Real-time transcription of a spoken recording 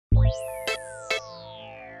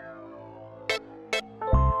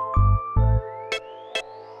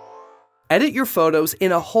Edit your photos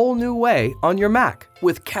in a whole new way on your Mac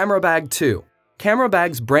with CameraBag 2.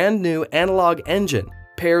 CameraBag's brand new analog engine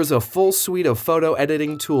pairs a full suite of photo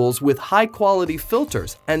editing tools with high-quality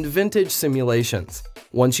filters and vintage simulations.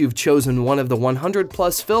 Once you've chosen one of the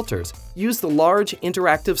 100+ filters, use the large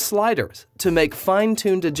interactive sliders to make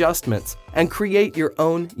fine-tuned adjustments and create your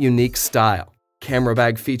own unique style.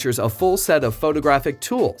 CameraBag features a full set of photographic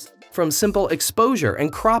tools, from simple exposure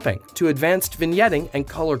and cropping to advanced vignetting and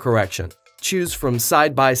color correction. Choose from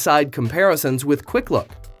side-by-side comparisons with Quick Look,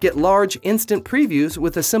 get large instant previews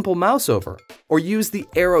with a simple mouse over, or use the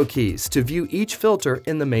arrow keys to view each filter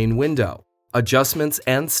in the main window. Adjustments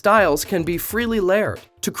and styles can be freely layered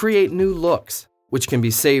to create new looks, which can be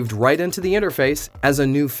saved right into the interface as a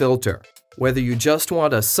new filter. Whether you just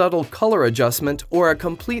want a subtle color adjustment or a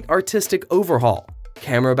complete artistic overhaul,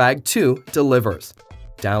 CameraBag 2 delivers.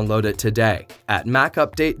 Download it today at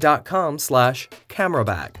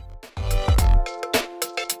MacUpdate.com/CameraBag.